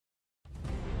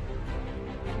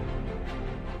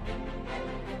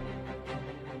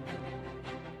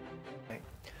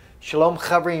Shalom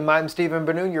Chavrim, I'm Stephen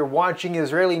Ben-Nun. You're watching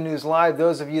Israeli News Live.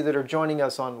 Those of you that are joining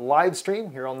us on live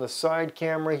stream here on the side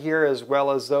camera here, as well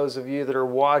as those of you that are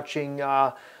watching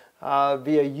via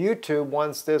YouTube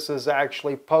once this is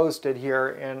actually posted here.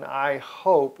 And I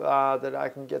hope that I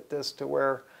can get this to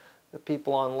where the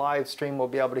people on live stream will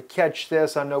be able to catch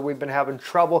this. I know we've been having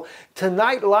trouble.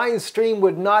 Tonight, live stream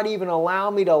would not even allow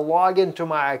me to log into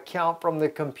my account from the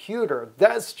computer.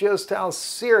 That's just how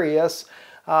serious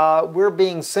we're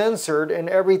being censored in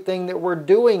everything that we're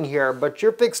doing here. But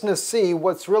you're fixing to see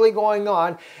what's really going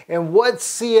on and what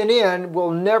CNN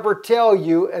will never tell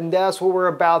you, and that's what we're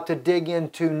about to dig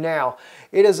into now.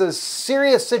 It is a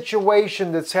serious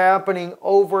situation that's happening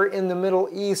over in the Middle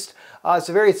East. It's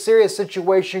a very serious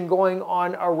situation going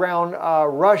on around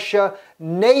Russia,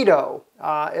 NATO.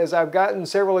 As I've gotten,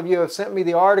 several of you have sent me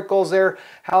the articles there,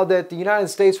 how that the United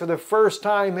States for the first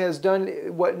time has done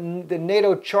what the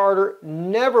NATO charter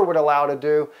never would allow to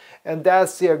do, and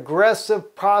that's the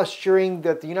aggressive posturing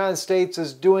that the United States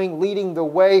is doing, leading the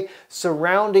way,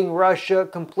 surrounding Russia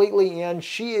completely in.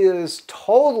 She is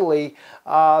totally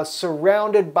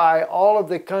surrounded by all of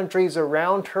the countries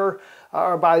around her,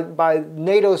 or by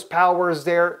NATO's powers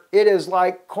there. It is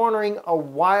like cornering a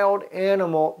wild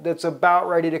animal that's about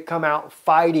ready to come out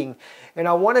fighting. And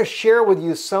I want to share with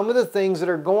you some of the things that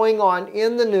are going on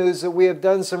in the news that we have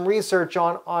done some research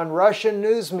on Russian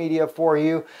news media for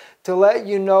you, to let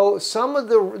you know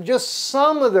just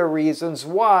some of the reasons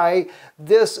why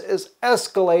this is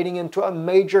escalating into a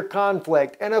major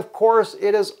conflict. And of course,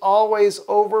 it is always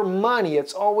over money.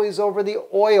 It's always over the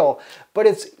oil. But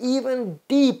it's even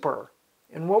deeper.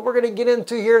 And what we're going to get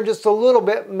into here in just a little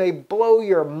bit may blow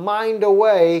your mind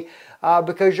away,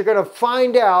 because you're going to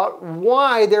find out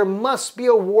why there must be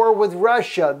a war with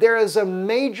Russia. There is a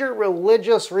major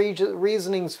religious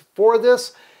reasonings for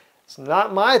this. It's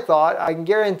not my thought, I can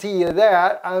guarantee you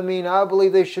that. I mean, I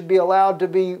believe they should be allowed to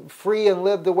be free and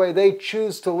live the way they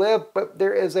choose to live, but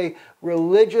there is a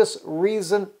religious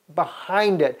reason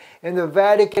behind it. And the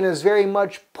Vatican is very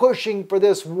much pushing for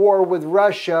this war with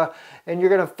Russia, and you're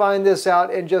going to find this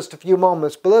out in just a few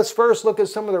moments. But let's first look at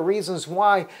some of the reasons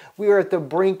why we are at the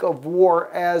brink of war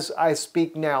as I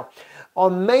speak now.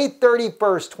 On May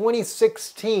 31st,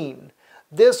 2016,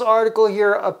 this article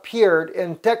here appeared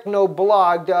in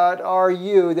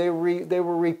technoblog.ru. They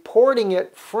were reporting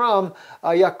it from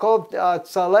Yaakov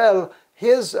Tzalel,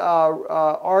 his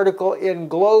article in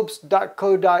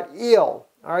globes.co.il.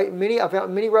 All right, I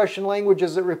found many Russian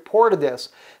languages that reported this.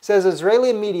 It says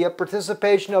Israeli media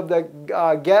participation of the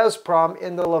Gazprom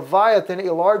in the Leviathan,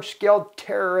 a large-scale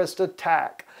terrorist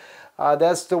attack.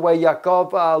 That's the way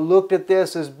Yaakov looked at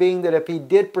this, as being that if he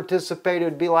did participate, it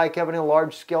would be like having a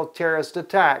large-scale terrorist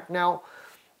attack. Now,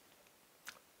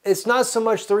 it's not so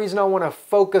much the reason I want to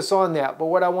focus on that, but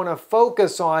what I want to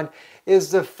focus on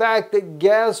is the fact that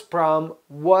Gazprom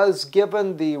was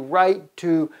given the right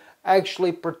to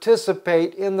actually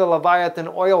participate in the Leviathan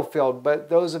oil field. But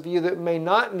those of you that may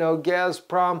not know,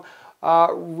 Gazprom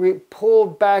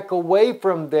pulled back away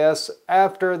from this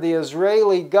after the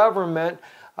Israeli government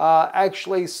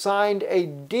actually signed a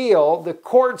deal, the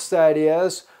courts that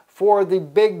is, for the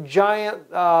big giant,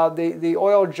 the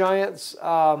oil giants,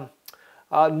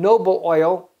 Noble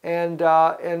Oil, and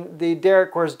the Derek.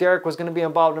 Of course, Derek was going to be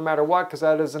involved no matter what, because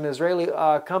that is an Israeli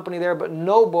company there. But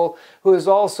Noble, who is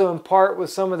also in part with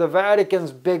some of the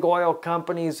Vatican's big oil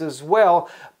companies as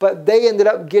well, but they ended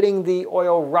up getting the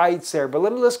oil rights there. But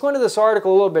let's go into this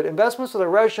article a little bit. Investments of the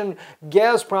Russian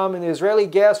Gazprom in the Israeli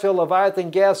gas field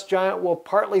Leviathan gas giant will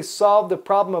partly solve the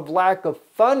problem of lack of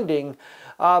funding.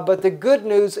 But the good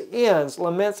news ends,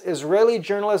 laments Israeli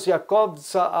journalist Yaakov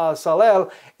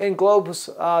Tzalel in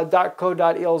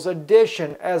globes.co.il's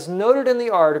edition. As noted in the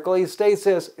article, he states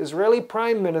this: Israeli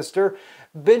Prime Minister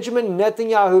Benjamin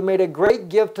Netanyahu made a great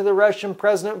gift to the Russian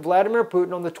President Vladimir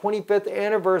Putin on the 25th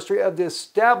anniversary of the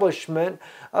establishment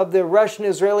of the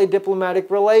Russian-Israeli diplomatic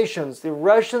relations. The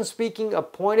Russian-speaking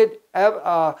appointed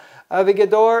Avigdor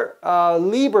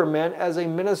Lieberman as a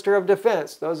Minister of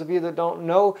Defense. Those of you that don't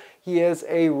know, he is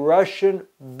a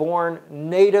Russian-born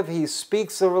native. He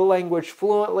speaks the language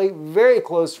fluently, very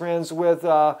close friends with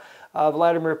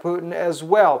Vladimir Putin as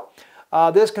well.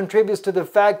 This contributes to the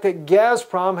fact that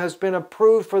Gazprom has been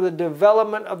approved for the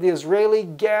development of the Israeli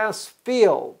gas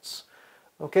fields.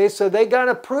 Okay, so they got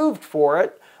approved for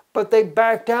it, but they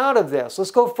backed out of this.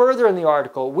 Let's go further in the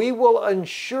article. We will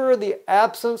ensure the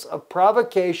absence of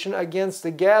provocation against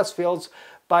the gas fields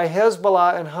by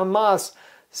Hezbollah and Hamas,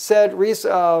 said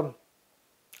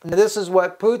Now, this is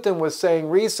what Putin was saying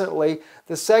recently.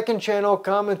 The second channel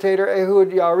commentator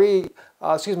Ehud Yarai,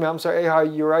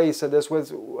 Ehud Yarai said this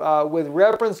with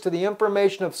reference to the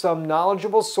information of some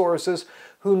knowledgeable sources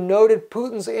who noted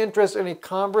Putin's interest in a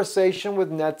conversation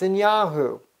with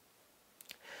Netanyahu.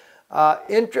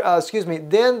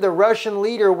 Then the Russian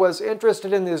leader was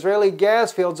interested in the Israeli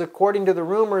gas fields. According to the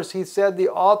rumors, he said, the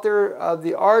author of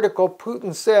the article,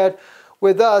 Putin said,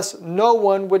 with us, no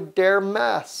one would dare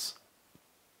mess.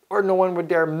 Or no one would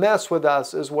dare mess with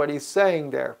us, is what he's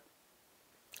saying there.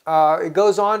 It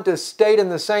goes on to state in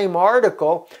the same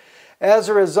article, as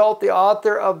a result, the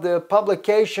author of the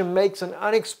publication makes an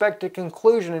unexpected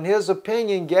conclusion. In his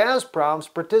opinion, Gazprom's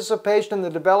participation in the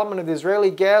development of the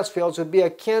Israeli gas fields would be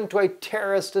akin to a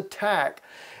terrorist attack,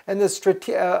 and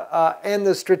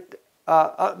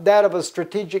that of a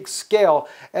strategic scale,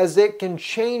 as it can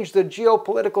change the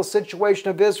geopolitical situation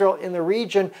of Israel in the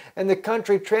region and the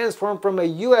country transform from a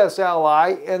U.S.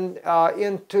 ally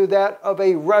into that of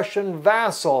a Russian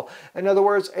vassal. In other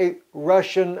words, a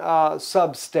Russian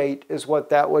sub-state is what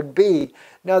that would be.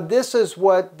 Now, this is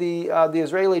what the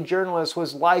Israeli journalist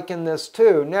was likening this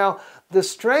to. Now, the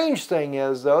strange thing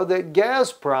is, though, that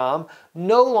Gazprom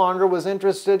no longer was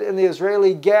interested in the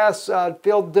Israeli gas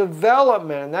field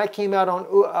development, and that came out on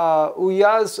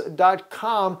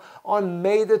uyaz.com on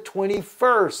May the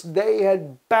 21st. They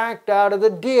had backed out of the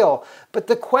deal. But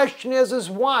the question is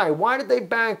why? Why did they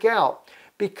back out?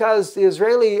 Because the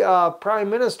Israeli Prime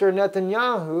Minister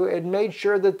Netanyahu had made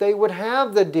sure that they would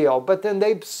have the deal, but then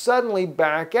they suddenly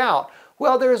back out.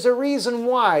 Well, there's a reason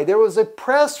why. There was a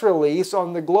press release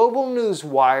on the Global News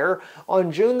Wire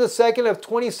on June the 2nd of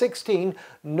 2016.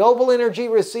 Noble Energy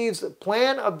receives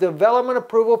plan of development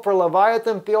approval for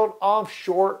Leviathan field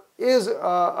offshore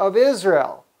of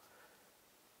Israel.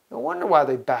 No wonder why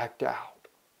they backed out.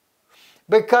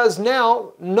 Because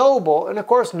now Noble, and of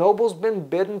course Noble's been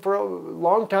bidding for a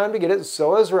long time to get it,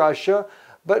 so has Russia,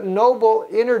 but Noble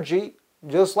Energy,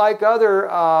 just like other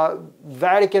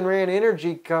Vatican-ran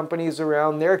energy companies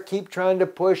around there, keep trying to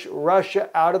push Russia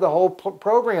out of the whole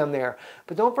program there.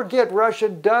 But don't forget, Russia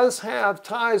does have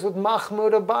ties with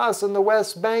Mahmoud Abbas in the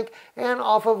West Bank and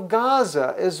off of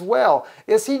Gaza as well.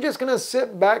 Is he just going to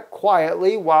sit back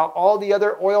quietly while all the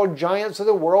other oil giants of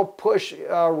the world push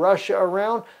Russia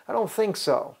around? I don't think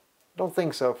so. Don't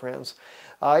think so, friends.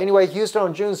 Anyway, Houston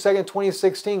on June 2nd,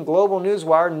 2016, Global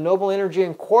Newswire, Noble Energy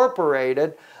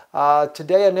Incorporated,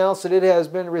 today announced that it has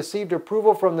been received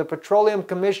approval from the Petroleum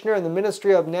Commissioner and the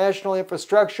Ministry of National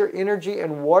Infrastructure, Energy,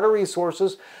 and Water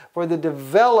Resources for the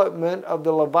development of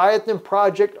the Leviathan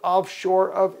project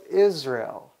offshore of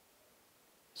Israel.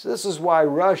 So this is why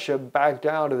Russia backed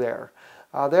out of there.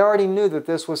 They already knew that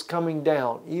this was coming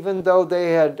down. Even though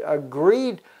they had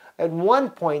agreed at one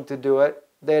point to do it,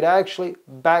 they had actually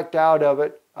backed out of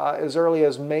it as early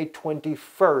as May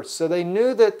 21st. So they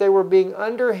knew that they were being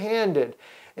underhanded.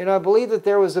 And I believe that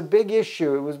there was a big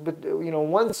issue. It was,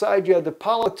 on one side you had the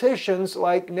politicians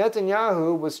like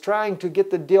Netanyahu was trying to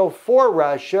get the deal for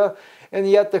Russia, and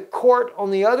yet the court, on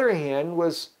the other hand,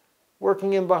 was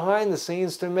working in behind the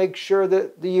scenes to make sure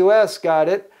that the U.S. got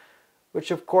it, which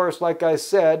of course, like I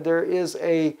said, there is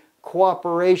a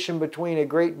cooperation between a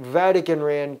great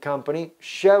Vatican-ran company,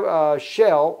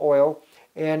 Shell Oil,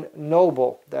 and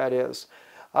Noble, that is.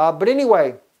 But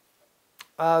anyway,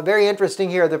 very interesting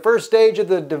here. The first stage of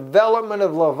the development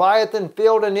of Leviathan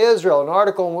field in Israel, an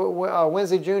article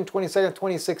Wednesday, June 22nd,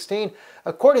 2016.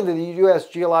 According to the U.S.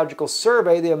 Geological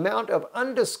Survey, the amount of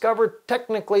undiscovered,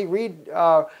 technically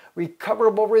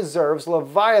recoverable reserves,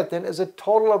 Leviathan, is a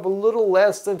total of a little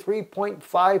less than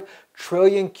 3.5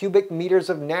 trillion cubic meters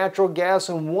of natural gas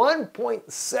and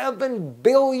 1.7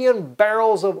 billion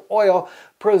barrels of oil,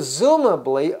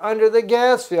 presumably under the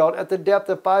gas field at the depth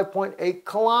of 5.8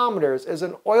 kilometers, is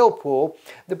an oil pool,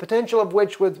 the potential of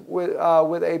which with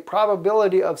a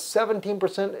probability of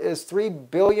 17% is 3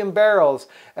 billion barrels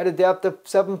at a depth of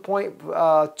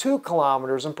 7.2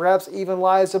 kilometers, and perhaps even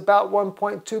lies about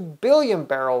 1.2 billion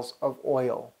barrels of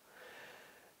oil.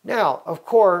 Now, of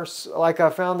course, like I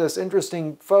found this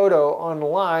interesting photo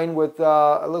online with,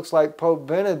 it looks like Pope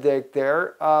Benedict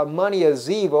there. Money is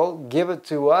evil, give it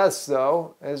to us,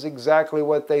 though, is exactly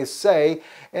what they say.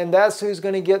 And that's who's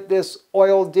going to get this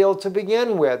oil deal to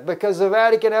begin with, because the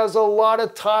Vatican has a lot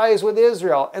of ties with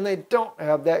Israel, and they don't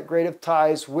have that great of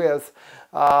ties with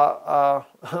Russia.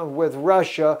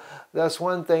 That's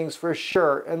one thing's for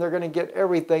sure. And they're going to get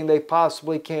everything they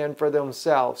possibly can for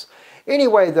themselves.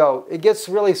 Anyway, though, it gets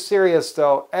really serious,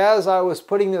 though. As I was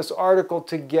putting this article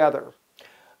together,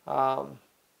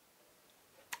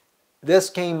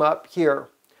 this came up here.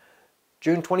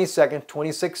 June 22nd,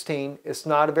 2016. It's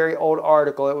not a very old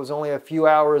article. It was only a few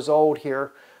hours old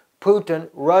here. Putin,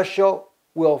 Russia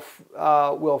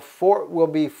Russia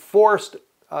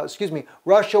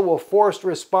will force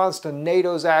response to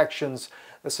NATO's actions.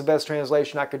 That's the best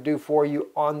translation I could do for you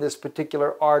on this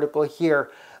particular article here.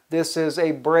 This is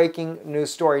a breaking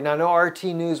news story. Now, I know RT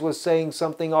News was saying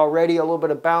something already a little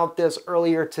bit about this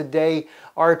earlier today.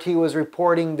 RT was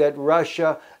reporting that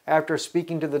Russia, after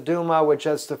speaking to the Duma, which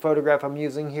that's the photograph I'm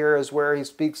using here, is where he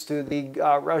speaks to the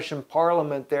Russian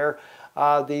parliament there,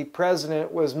 the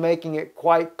president was making it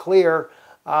quite clear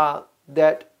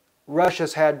that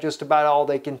Russia's had just about all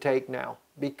they can take now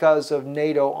because of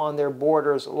NATO on their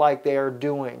borders like they are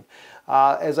doing.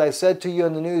 As I said to you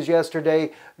in the news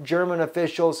yesterday, German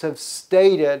officials have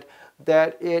stated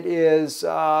that it is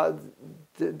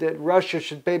that Russia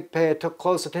should pay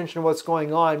close attention to what's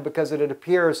going on because it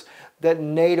appears that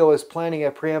NATO is planning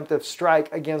a preemptive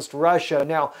strike against Russia.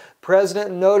 Now,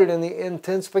 President noted in the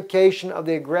intensification of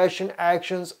the aggression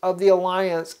actions of the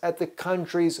alliance at the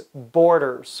country's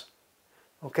borders.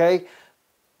 Okay?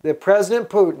 The President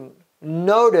Putin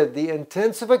noted the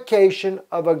intensification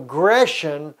of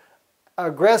aggressive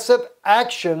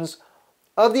actions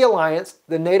of the alliance,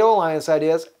 the NATO alliance that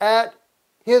is, at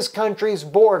his country's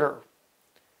border.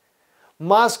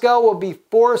 Moscow will be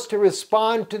forced to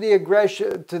respond to the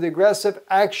aggressive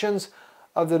actions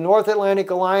of the North Atlantic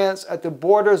Alliance at the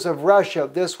borders of Russia.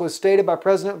 This was stated by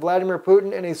President Vladimir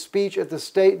Putin in a speech at the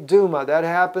State Duma. That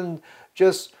happened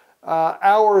just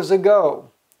hours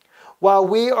ago. While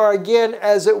we are again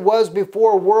as it was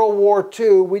before World War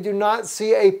II, we do not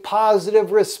see a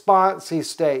positive response, he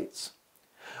states.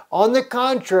 On the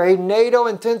contrary, NATO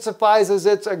intensifies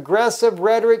its aggressive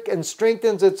rhetoric and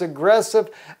strengthens its aggressive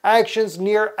actions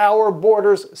near our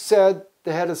borders, said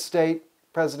the head of state,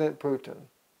 President Putin.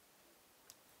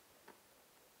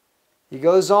 He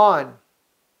goes on.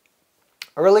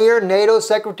 Earlier, NATO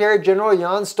Secretary General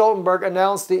Jens Stoltenberg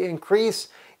announced the increase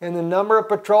in the number of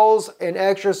patrols and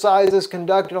exercises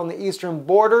conducted on the eastern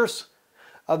borders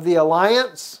of the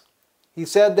alliance. He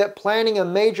said that planning a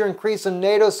major increase in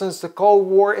NATO since the Cold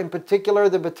War, in particular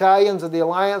the battalions of the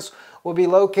alliance, will be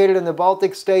located in the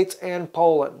Baltic states and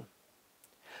Poland.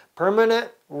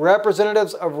 Permanent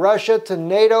representatives of Russia to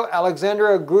NATO,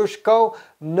 Alexandra Grushko,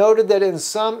 noted that in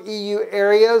some EU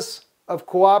areas of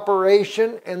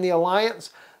cooperation in the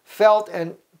alliance felt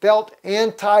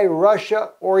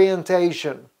anti-Russia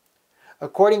orientation.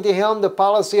 According to him, the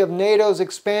policy of NATO's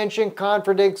expansion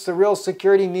contradicts the real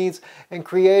security needs and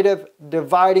creative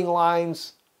dividing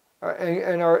lines,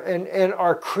 and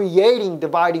are creating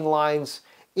dividing lines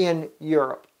in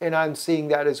Europe. And I'm seeing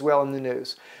that as well in the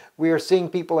news. We are seeing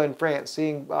people in France,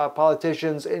 seeing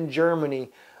politicians in Germany,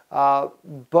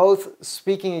 both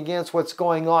speaking against what's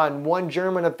going on. One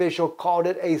German official called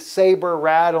it a saber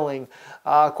rattling.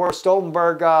 Of course, Jens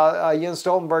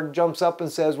Stoltenberg jumps up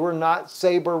and says, we're not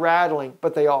saber rattling,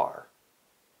 but they are.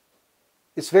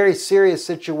 It's a very serious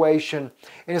situation.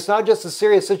 And it's not just a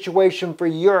serious situation for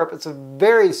Europe, it's a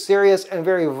very serious and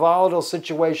very volatile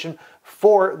situation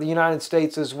for the United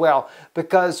States as well.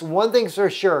 Because one thing's for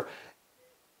sure,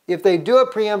 if they do a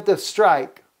preemptive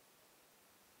strike,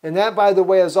 and that, by the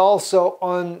way, is also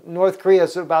on North Korea.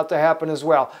 It's about to happen as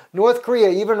well. North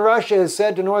Korea, even Russia has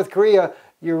said to North Korea,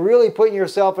 you're really putting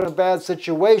yourself in a bad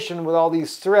situation with all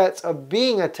these threats of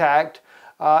being attacked.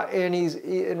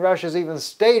 And Russia's even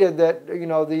stated that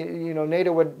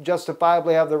NATO would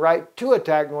justifiably have the right to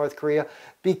attack North Korea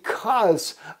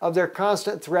because of their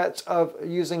constant threats of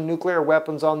using nuclear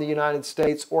weapons on the United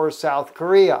States or South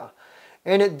Korea.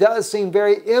 And it does seem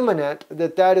very imminent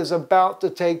that that is about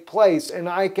to take place, and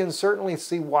I can certainly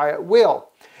see why it will.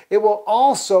 It will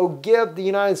also give the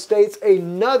United States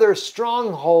another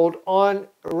stronghold on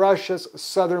Russia's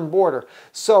southern border.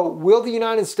 So will the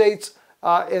United States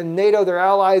and NATO, their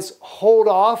allies, hold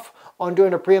off on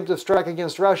doing a preemptive strike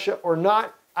against Russia or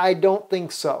not? I don't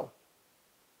think so.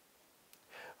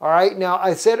 All right, now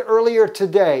I said earlier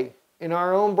today in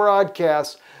our own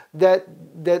broadcast that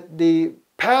the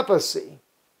papacy,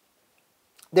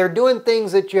 they're doing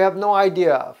things that you have no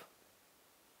idea of.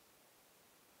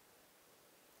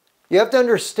 You have to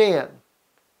understand,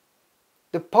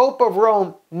 the Pope of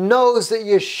Rome knows that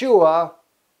Yeshua,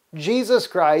 Jesus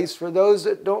Christ, for those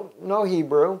that don't know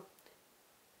Hebrew,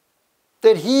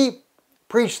 that he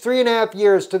preached 3.5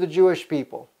 years to the Jewish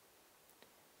people.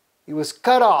 He was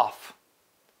cut off.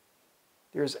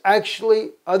 There's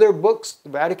actually other books, the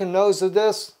Vatican knows of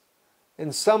this.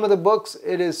 In some of the books,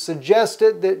 it is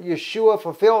suggested that Yeshua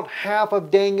fulfilled half of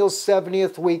Daniel's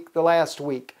 70th week, the last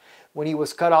week, when he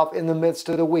was cut off in the midst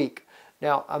of the week.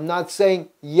 Now, I'm not saying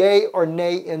yay or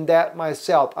nay in that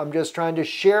myself. I'm just trying to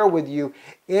share with you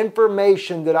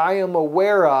information that I am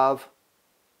aware of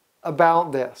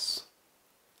about this.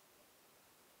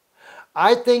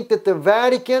 I think that the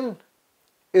Vatican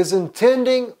is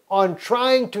intending on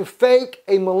trying to fake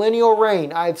a millennial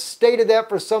reign. I've stated that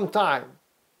for some time.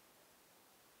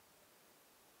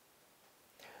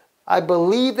 I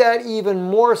believe that even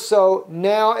more so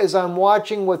now as I'm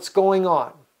watching what's going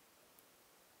on.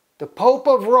 The Pope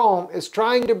of Rome is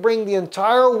trying to bring the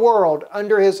entire world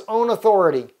under his own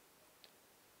authority.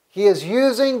 He is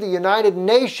using the United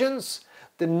Nations,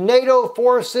 the NATO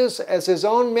forces as his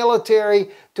own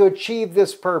military to achieve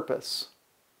this purpose.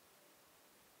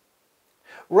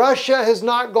 Russia has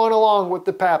not gone along with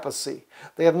the papacy.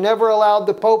 They have never allowed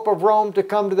the Pope of Rome to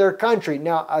come to their country.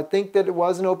 Now, I think that it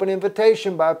was an open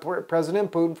invitation by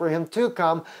President Putin for him to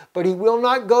come, but he will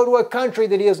not go to a country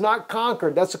that he has not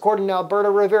conquered. That's according to Alberto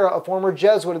Rivera, a former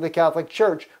Jesuit of the Catholic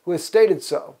Church, who has stated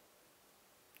so.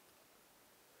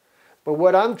 But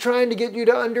what I'm trying to get you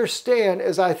to understand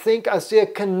is I think I see a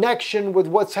connection with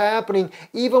what's happening,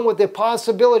 even with the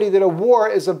possibility that a war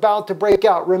is about to break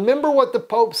out. Remember what the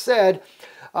Pope said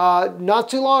not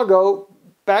too long ago,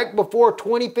 back before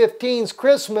 2015's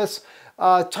Christmas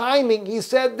timing. He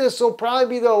said this will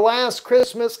probably be the last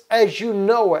Christmas as you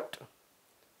know it.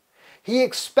 He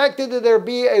expected that there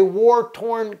be a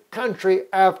war-torn country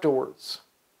afterwards.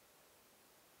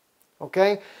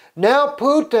 Okay? Now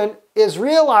Putin is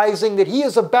realizing that he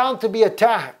is about to be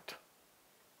attacked.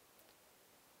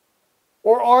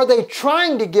 Or are they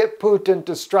trying to get Putin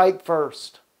to strike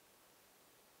first?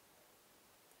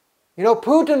 You know,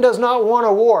 Putin does not want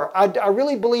a war. I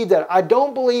really believe that. I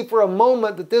don't believe for a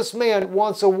moment that this man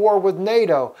wants a war with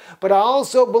NATO. But I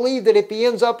also believe that if he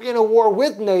ends up in a war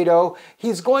with NATO,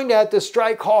 he's going to have to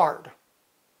strike hard.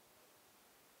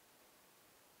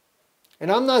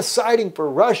 And I'm not siding for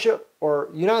Russia or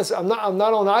United States. I'm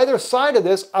not on either side of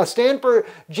this. I stand for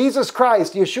Jesus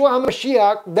Christ, Yeshua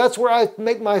HaMashiach. That's where I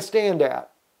make my stand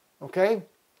at. Okay?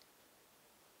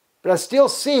 But I still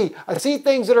see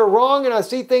things that are wrong and I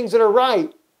see things that are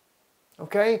right.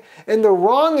 Okay? And the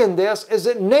wrong in this is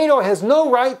that NATO has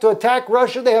no right to attack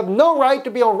Russia. They have no right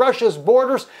to be on Russia's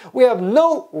borders. We have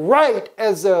no right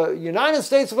as the United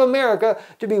States of America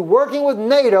to be working with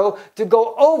NATO to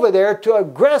go over there to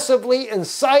aggressively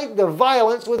incite the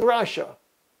violence with Russia.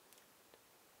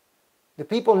 The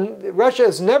people, Russia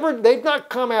has never, they've not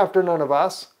come after none of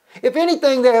us. If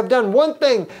anything, they have done one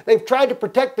thing. They've tried to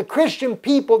protect the Christian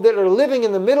people that are living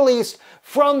in the Middle East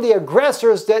from the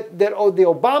aggressors that the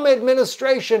Obama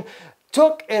administration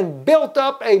took and built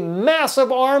up a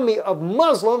massive army of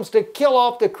Muslims to kill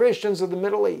off the Christians of the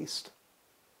Middle East.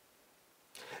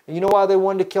 And you know why they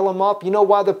wanted to kill them off? You know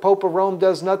why the Pope of Rome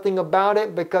does nothing about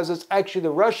it? Because it's actually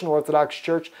the Russian Orthodox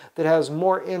Church that has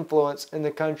more influence in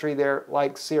the country there,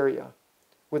 like Syria,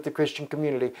 with the Christian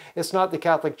community. It's not the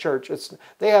Catholic Church.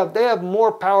 They have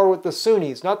more power with the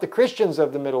Sunnis, not the Christians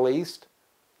of the Middle East.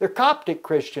 They're Coptic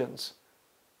Christians.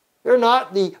 They're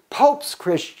not the Pope's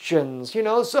Christians, you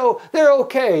know, so they're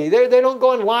okay. They don't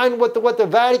go in line with what the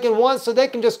Vatican wants, so they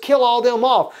can just kill all them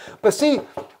off. But see,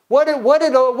 what did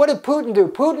Putin do?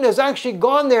 Putin has actually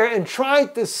gone there and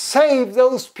tried to save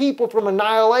those people from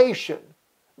annihilation.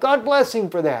 God bless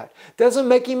him for that. Doesn't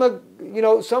make him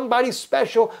somebody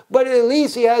special, but at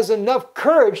least he has enough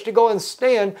courage to go and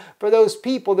stand for those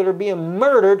people that are being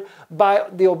murdered by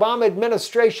the Obama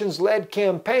administration's led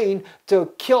campaign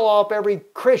to kill off every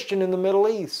Christian in the Middle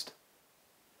East.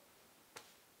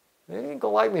 They ain't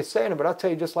gonna like me saying it, but I'll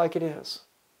tell you just like it is.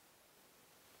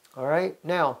 All right,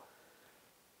 now,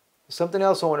 something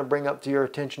else I want to bring up to your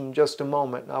attention in just a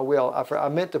moment. I will. I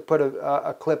meant to put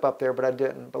a clip up there, but I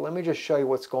didn't. But let me just show you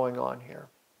what's going on here.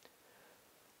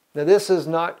 Now, this is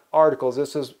not articles.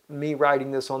 This is me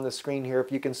writing this on the screen here,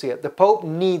 if you can see it. The Pope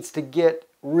needs to get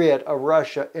rid of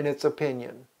Russia, in its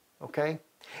opinion, okay?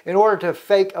 In order to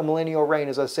fake a millennial reign,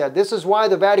 as I said. This is why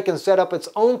the Vatican set up its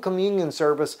own communion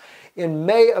service in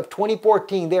May of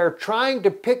 2014. They are trying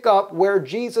to pick up where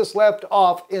Jesus left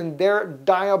off in their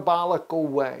diabolical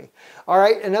way. All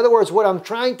right? In other words, what I'm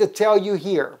trying to tell you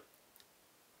here,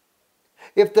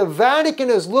 if the Vatican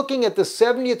is looking at the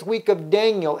 70th week of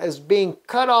Daniel as being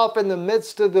cut off in the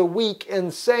midst of the week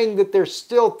and saying that there's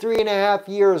still 3.5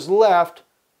 years left,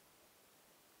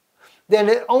 then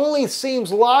it only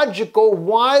seems logical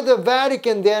why the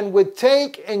Vatican then would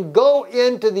take and go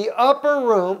into the upper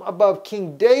room above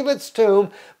King David's tomb,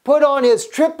 put on his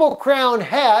triple crown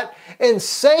hat, and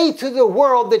say to the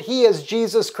world that he is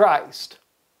Jesus Christ.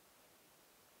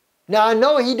 Now, I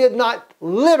know he did not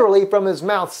literally from his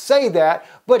mouth say that,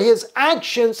 but his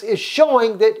actions is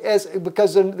showing that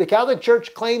because the Catholic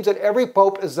Church claims that every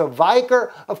pope is the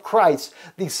vicar of Christ,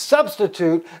 the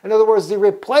substitute, in other words, the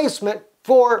replacement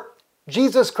for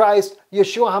Jesus Christ,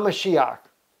 Yeshua HaMashiach.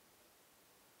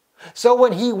 So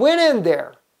when he went in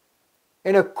there,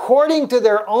 and according to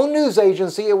their own news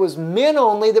agency, it was men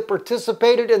only that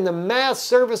participated in the mass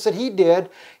service that he did,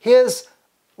 his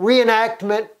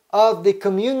reenactment of the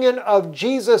communion of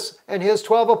Jesus and his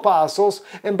 12 apostles.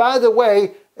 And by the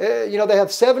way, they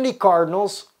have 70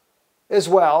 cardinals as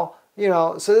well.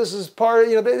 So this is part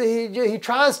of, he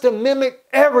tries to mimic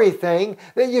everything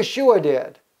that Yeshua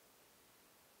did.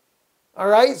 All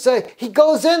right, so he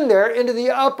goes in there into the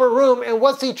upper room, and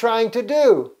what's he trying to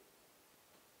do?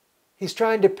 He's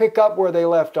trying to pick up where they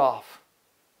left off.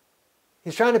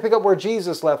 He's trying to pick up where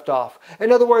Jesus left off.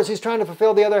 In other words, he's trying to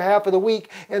fulfill the other half of the week,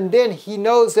 and then he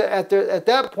knows that at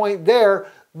that point there,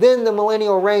 then the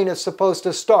millennial reign is supposed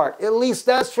to start. At least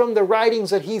that's from the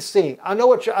writings that he's seeing. I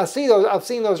know I see those. I've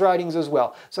seen those writings as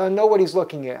well, so I know what he's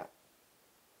looking at.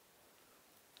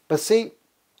 But see,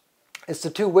 it's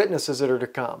the two witnesses that are to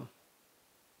come.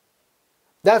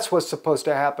 That's what's supposed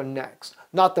to happen next,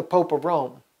 not the Pope of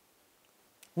Rome.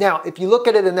 Now, if you look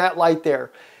at it in that light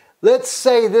there, let's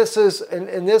say this is,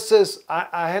 and this is,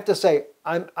 I have to say,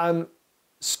 I'm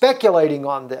speculating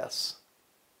on this.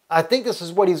 I think this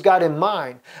is what he's got in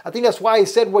mind. I think that's why he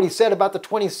said what he said about the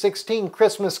 2016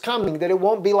 Christmas coming, that it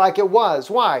won't be like it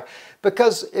was. Why?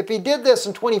 Because if he did this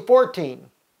in 2014,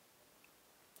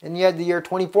 and you had the year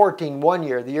 2014, 1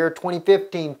 year, the year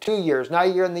 2015, 2 years, now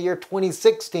you're in the year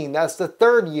 2016, that's the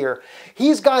third year.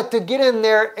 He's got to get in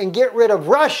there and get rid of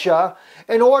Russia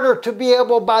in order to be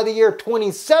able, by the year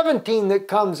 2017 that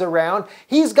comes around,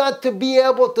 he's got to be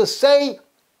able to say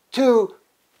to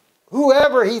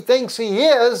whoever he thinks he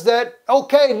is that,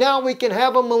 okay, now we can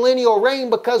have a millennial reign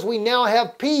because we now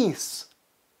have peace.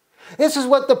 This is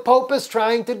what the Pope is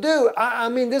trying to do. I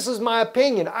mean, this is my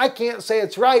opinion. I can't say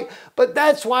it's right, but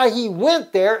that's why he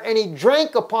went there and he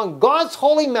drank upon God's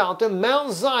holy mountain,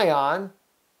 Mount Zion,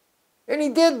 and he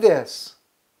did this.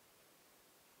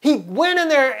 He went in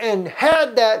there and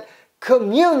had that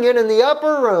communion in the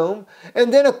upper room,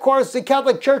 and then of course the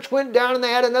Catholic Church went down and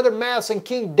they had another mass in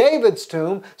King David's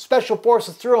tomb. Special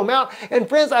forces threw him out. And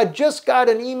friends, I just got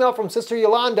an email from Sister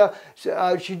Yolanda.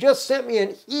 She just sent me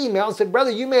an email and said, brother,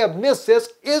 you may have missed this.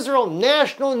 Israel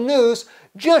National News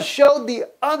just showed the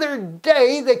other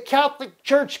day the Catholic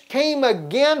Church came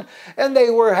again and they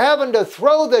were having to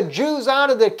throw the Jews out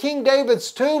of the King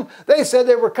David's tomb. They said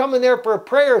they were coming there for a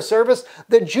prayer service.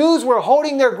 The Jews were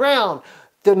holding their ground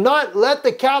to not let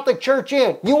the Catholic Church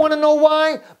in. You want to know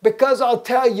why? Because I'll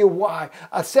tell you why.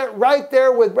 I sat right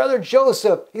there with Brother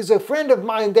Joseph. He's a friend of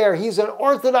mine there. He's an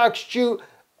Orthodox Jew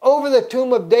over the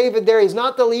tomb of David there. He's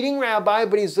not the leading rabbi,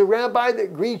 but he's the rabbi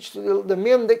that greets the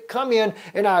men that come in.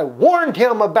 And I warned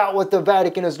him about what the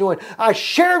Vatican is doing. I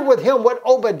shared with him what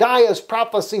Obadiah's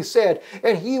prophecy said.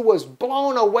 And he was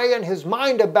blown away in his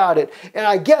mind about it. And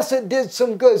I guess it did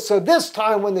some good. So this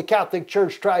time when the Catholic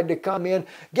Church tried to come in,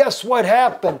 guess what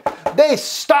happened? They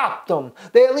stopped them.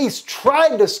 They at least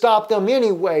tried to stop them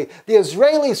anyway. The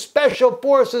Israeli special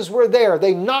forces were there.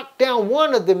 They knocked down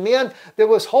one of the men that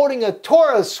was holding a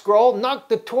Torah scroll, knocked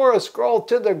the Torah scroll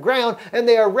to the ground, and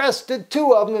they arrested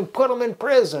two of them and put them in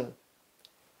prison.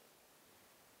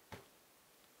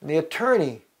 And the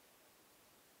attorney,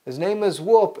 his name is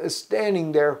Wolf, is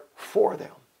standing there for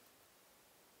them,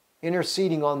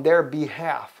 interceding on their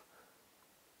behalf.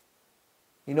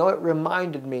 You know, it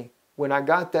reminded me when I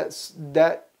got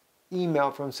that email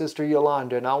from Sister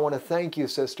Yolanda, and I want to thank you,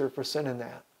 Sister, for sending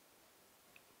that.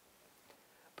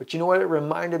 But you know what it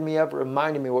reminded me of? It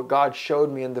reminded me what God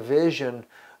showed me in the vision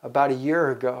about a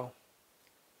year ago.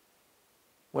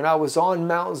 When I was on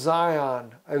Mount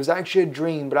Zion, it was actually a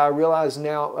dream, but I realize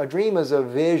now a dream is a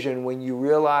vision when you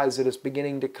realize that it's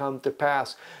beginning to come to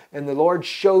pass. And the Lord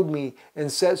showed me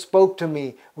and spoke to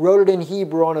me, wrote it in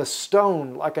Hebrew on a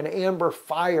stone like an amber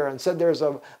fire, and said, there's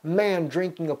a man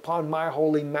drinking upon my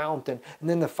holy mountain. And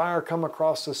then the fire come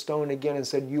across the stone again and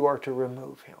said, you are to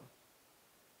remove him.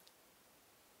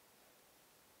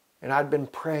 And I'd been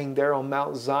praying there on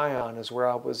Mount Zion is where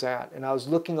I was at. And I was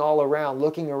looking all around,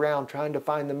 trying to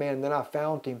find the man. And then I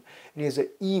found him. And he's an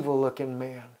evil-looking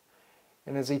man.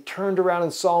 And as he turned around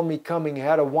and saw me coming, he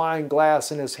had a wine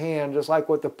glass in his hand, just like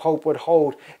what the Pope would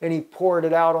hold. And he poured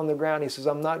it out on the ground. He says,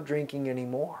 I'm not drinking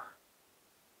anymore.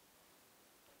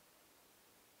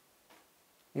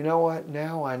 You know what?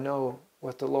 Now I know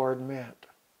what the Lord meant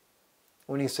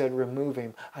when he said remove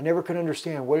him. I never could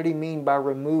understand. What did he mean by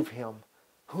remove him?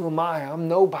 Who am I? I'm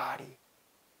nobody.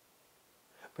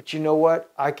 But you know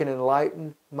what? I can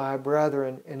enlighten my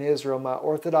brethren in Israel, my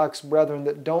Orthodox brethren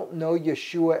that don't know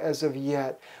Yeshua as of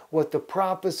yet, what the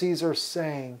prophecies are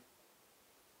saying.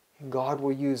 And God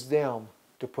will use them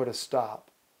to put a stop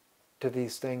to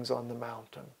these things on the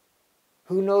mountain.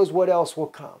 Who knows what else will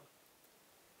come?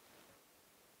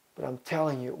 But I'm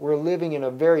telling you, we're living in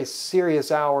a very serious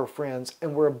hour, friends,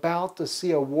 and we're about to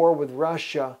see a war with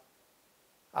Russia.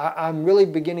 I'm really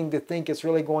beginning to think it's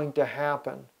really going to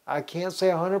happen. I can't say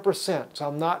 100%, so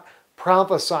I'm not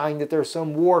prophesying that there's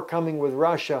some war coming with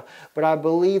Russia, but I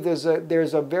believe there's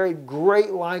a very great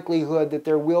likelihood that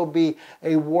there will be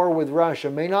a war with Russia.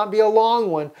 It may not be a long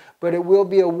one, but it will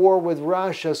be a war with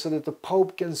Russia so that the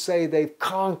Pope can say they've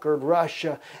conquered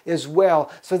Russia as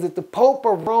well, so that the Pope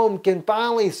of Rome can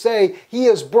finally say he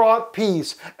has brought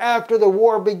peace. After the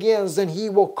war begins, then he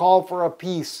will call for a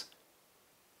peace.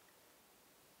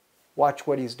 Watch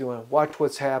what he's doing. Watch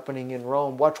what's happening in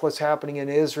Rome. Watch what's happening in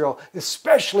Israel.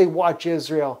 Especially watch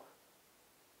Israel.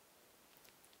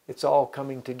 It's all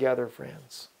coming together,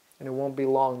 friends. And it won't be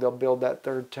long. They'll build that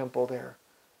third temple there.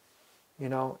 You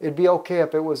know, it'd be okay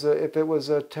if it was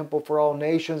a temple for all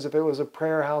nations, if it was a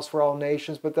prayer house for all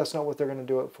nations, but that's not what they're going to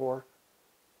do it for.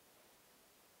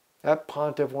 That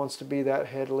pontiff wants to be that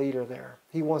head leader there.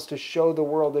 He wants to show the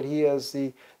world that he is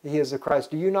the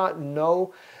Christ. Do you not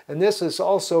know? And this is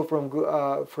also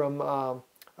from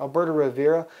Alberto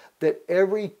Rivera, that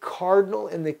every cardinal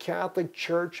in the Catholic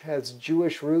Church has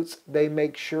Jewish roots. They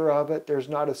make sure of it. There's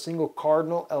not a single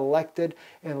cardinal elected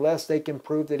unless they can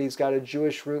prove that he's got a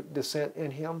Jewish root descent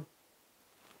in him.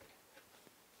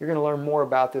 You're going to learn more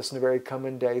about this in the very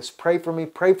coming days. Pray for me,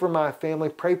 pray for my family,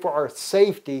 pray for our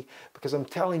safety, because I'm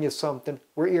telling you something,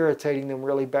 we're irritating them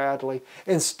really badly.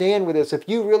 And stand with us. If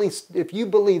you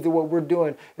believe that what we're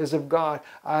doing is of God,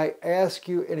 I ask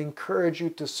you and encourage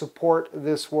you to support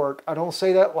this work. I don't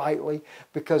say that lightly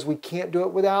because we can't do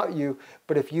it without you,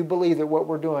 but if you believe that what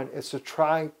we're doing is to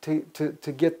try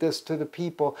to get this to the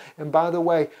people. And by the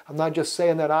way, I'm not just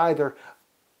saying that either.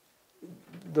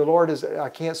 The Lord is, I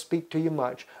can't speak to you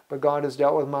much, but God has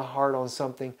dealt with my heart on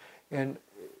something, and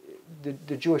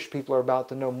the Jewish people are about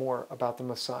to know more about the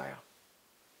Messiah.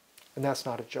 And that's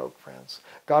not a joke, friends.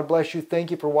 God bless you.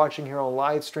 Thank you for watching here on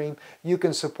live stream. You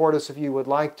can support us if you would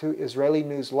like to,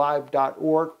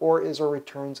 IsraeliNewsLive.org or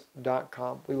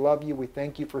IsraelReturns.com. We love you. We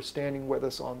thank you for standing with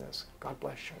us on this. God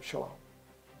bless you. Shalom.